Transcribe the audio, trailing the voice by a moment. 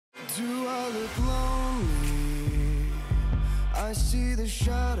look lonely, I see the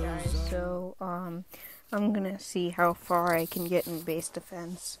shadows. Guys, so I'm gonna see how far I can get in base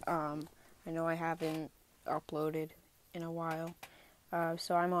defense. I know I haven't uploaded in a while,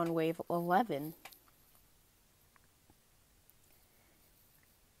 so I'm on wave 11.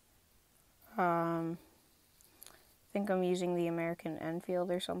 I think I'm using the American Enfield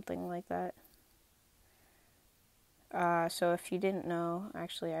or something like that. So if you didn't know,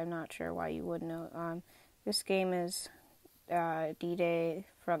 actually I'm not sure why you would know. This game is D-Day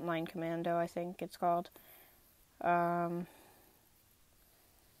Frontline Commando, I think it's called. So,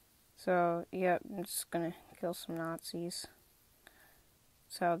 yep, I'm just gonna kill some Nazis.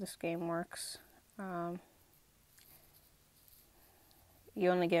 That's how this game works. You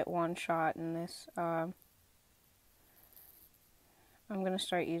only get one shot in this. I'm gonna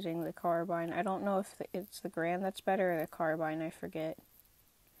start using the carbine. I don't know if it's the Garand that's better or the carbine, I forget.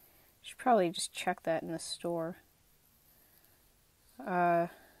 Should probably just check that in the store.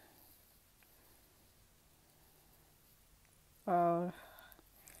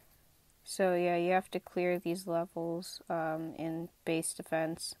 So yeah, you have to clear these levels in base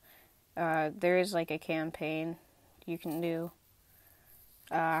defense. There is like a campaign you can do,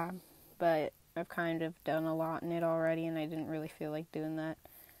 but I've kind of done a lot in it already, and I didn't really feel like doing that.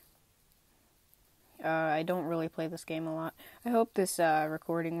 I don't really play this game a lot. I hope this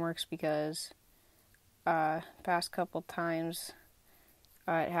recording works because past couple times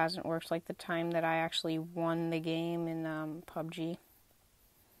it hasn't worked, like the time that I actually won the game in PUBG.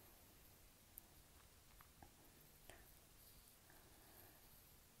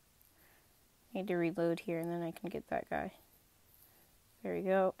 Need to reload here and then I can get that guy. There we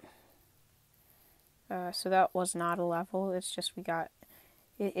go. So that was not a level, it's just we got...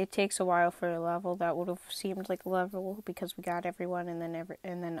 It takes a while for a level. That would have seemed like a level because we got everyone and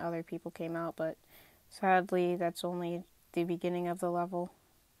then other people came out, but sadly that's only the beginning of the level.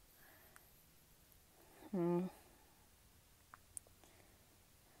 I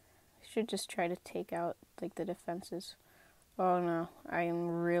should just try to take out like the defenses. Oh no, I am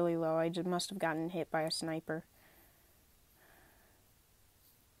really low. I just must have gotten hit by a sniper.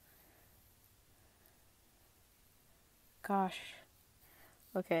 Gosh.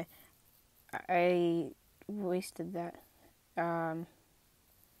 Okay. I wasted that.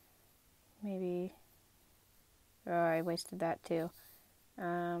 Maybe I wasted that too.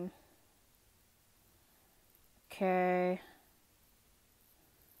 Okay.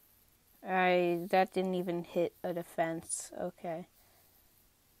 That didn't even hit a defense. Okay.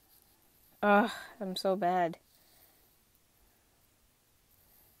 Ugh, I'm so bad.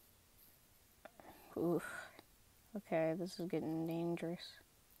 Oof. Okay, this is getting dangerous.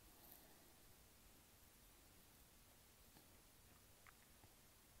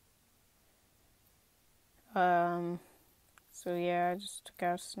 So yeah, I just took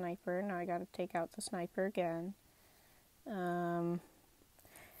out a sniper. Now I gotta take out the sniper again. I'm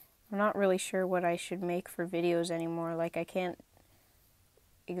not really sure what I should make for videos anymore. Like, I can't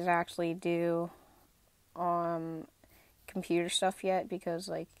exactly do computer stuff yet because,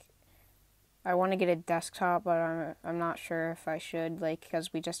 like, I want to get a desktop, but I'm not sure if I should, like,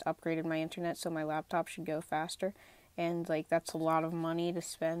 because we just upgraded my internet, so my laptop should go faster, and, like, that's a lot of money to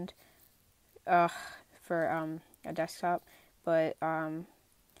spend for a desktop. But I'm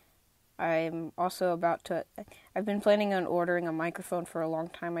also about to... I've been planning on ordering a microphone for a long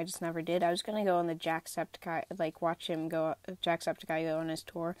time. I just never did. I was gonna go on the Jacksepticeye, like watch him go, Jacksepticeye go on his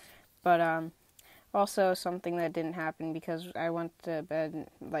tour, but also something that didn't happen because I went to bed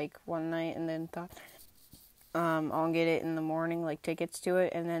like one night and then thought I'll get it in the morning, like tickets to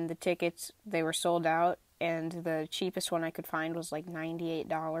it, and then the tickets, they were sold out, and the cheapest one I could find was like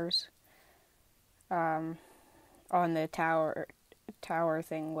 $98 on the tower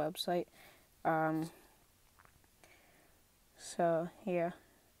thing website. So yeah.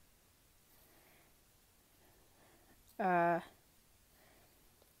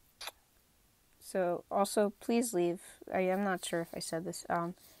 So also please leave, I am not sure if I said this,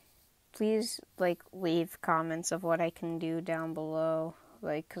 please like leave comments of what I can do down below,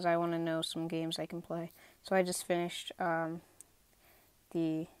 like, cause I want to know some games I can play. So I just finished the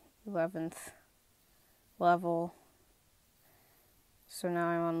 11th level. So now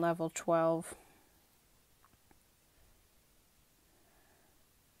I'm on level 12.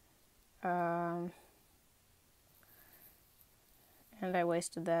 And I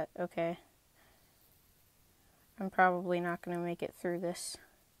wasted that. Okay. I'm probably not going to make it through this.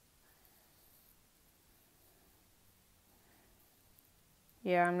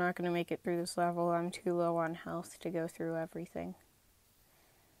 Yeah, I'm not going to make it through this level. I'm too low on health to go through everything.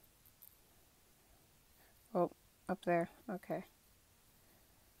 Oh, up there. Okay.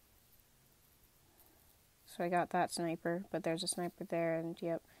 So I got that sniper, but there's a sniper there, and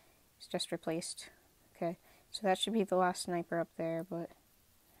yep, it's just replaced. Okay, so that should be the last sniper up there, but...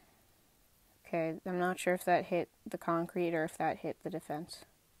 Okay, I'm not sure if that hit the concrete or if that hit the defense.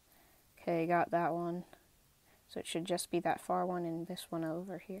 Okay, got that one. So it should just be that far one and this one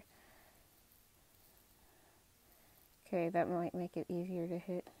over here. Okay, that might make it easier to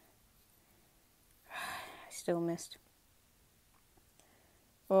hit. I still missed.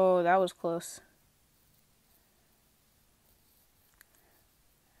 Oh, that was close.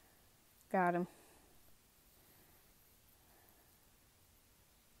 Got him.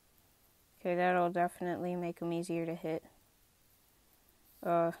 Okay, that'll definitely make him easier to hit.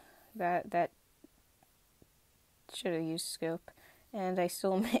 That should have used scope, and I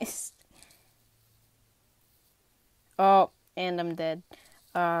still missed. Oh, and I'm dead.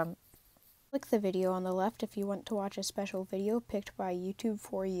 Click the video on the left if you want to watch a special video picked by YouTube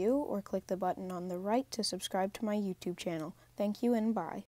for you, or click the button on the right to subscribe to my YouTube channel. Thank you and bye.